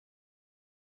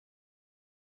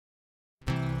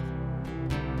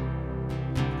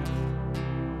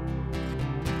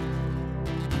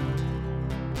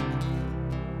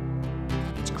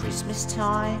Christmas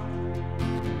time.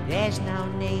 There's no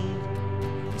need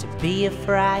to be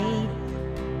afraid.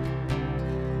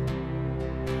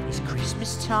 It's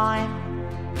Christmas time.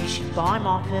 You should buy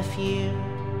my perfume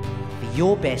for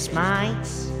your best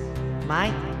mates,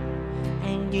 mate.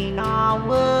 And in our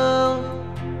world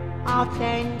of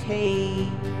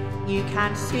plenty, you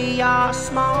can see our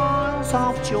smiles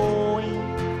of joy.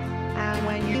 And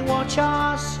when you watch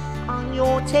us on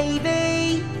your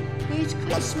TV, it's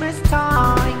Christmas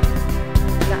time.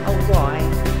 Is that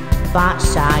alright? But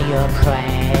say a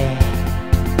prayer.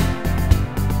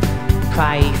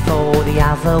 Pray for the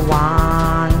other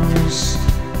ones.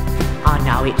 I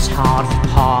know it's hard for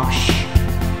posh,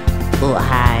 but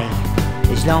hey,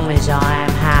 as long as I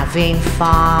am having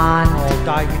fun. Oh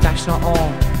David, that's not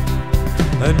on.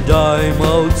 And I'm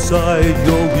outside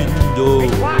your window.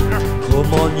 Hey, Wagner.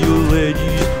 Come on you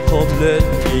ladies, come let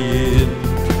me in.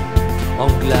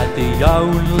 I'm glad the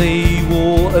only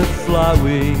water's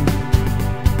flowing.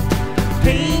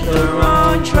 Peter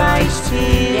Andre's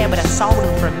tears. Yeah, but I sold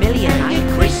them for $1 million. And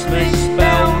the Christmas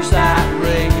bells that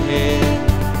ring here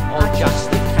are just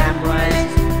the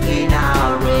cameras in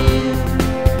our room.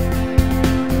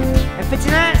 And for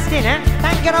tonight's dinner,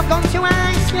 thank God I've gone to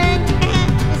Iceland.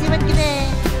 Is it good there?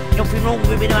 Nothing wrong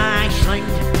with it, Iceland.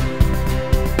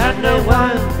 And they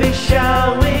won't be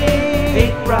showing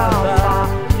Big Brother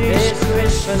this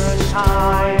Christmas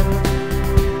time.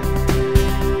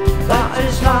 But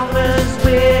as long as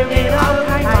we're in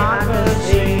OK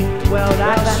magazine, well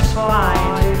that's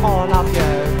fine. Oh, I love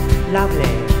you.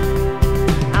 Lovely.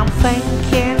 I'm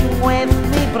thinking with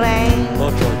me brain. I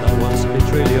tried that once, it's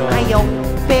really hard. I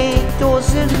hope it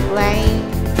doesn't rain.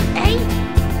 Hey?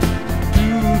 Do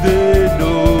they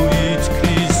know it's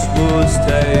Christmas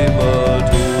time at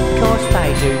all? Of course they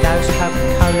do. Those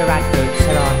Coca-Cola adverts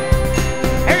are on.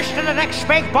 Here's to the next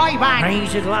big boy band.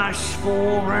 Raise a glass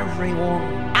for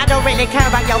everyone. I don't really care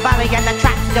about your valley and the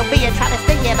tracks. There'll be a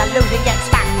travesty if I lose and get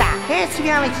smacked at. Here's to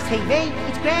reality TV.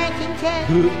 It's great, isn't it?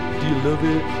 Do you love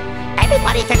it?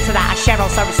 Everybody thinks of that Cheryl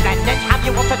so resplendent. Have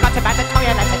you all forgot about the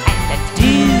toilet attendant?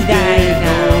 Do they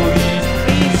know it's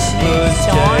Christmas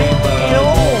time?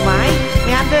 Oh, mate.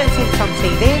 We haven't heard it on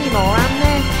TV anymore, haven't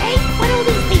they? Hey, where all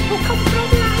these people come from,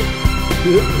 like?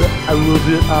 I love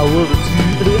it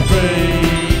too.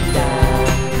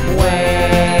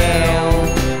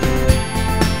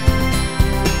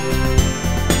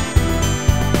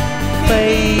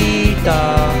 Fade the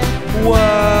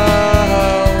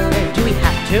world. Do we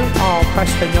have to? Oh,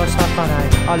 Preston, you're so funny.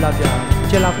 I love you.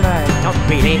 Do you love me? Not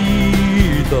really.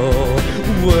 Fade the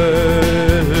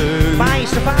world. Bye,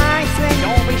 stuff for Iceland.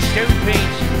 Don't be stupid.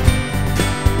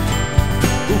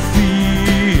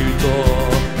 Feel the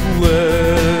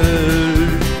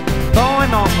world. Buy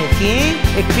my perfume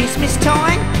at Christmas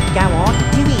time. Go on,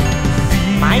 do it.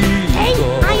 Mate, hey,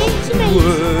 I ain't to me.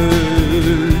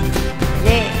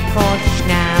 Let posh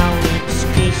now, it's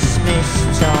Christmas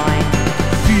time.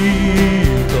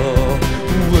 Feel the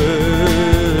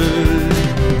world.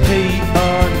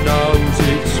 Peter knows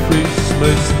it's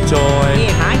Christmas time.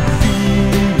 Yeah, mate.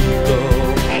 Feel the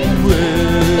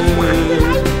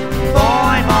world.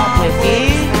 Buy my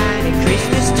perfume at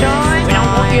Christmas time. We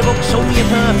don't want your books or your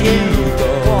perfume. Go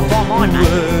on, buy mine,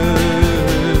 mate.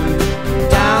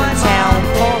 Don't tell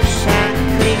posh at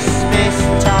Christmas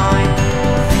time.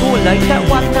 Oh, I like that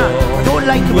Wagner. I don't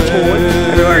like him at all.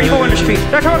 Everywhere you go on the street,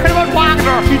 they're talking about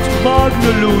Wagner. It's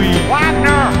Wagner, Louis.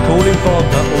 Wagner. Call him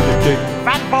Wagner all the day.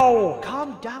 Fat bowl.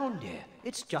 Calm down, dear.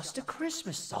 It's just a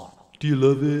Christmas song. Do you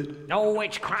love it? No,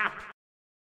 it's crap.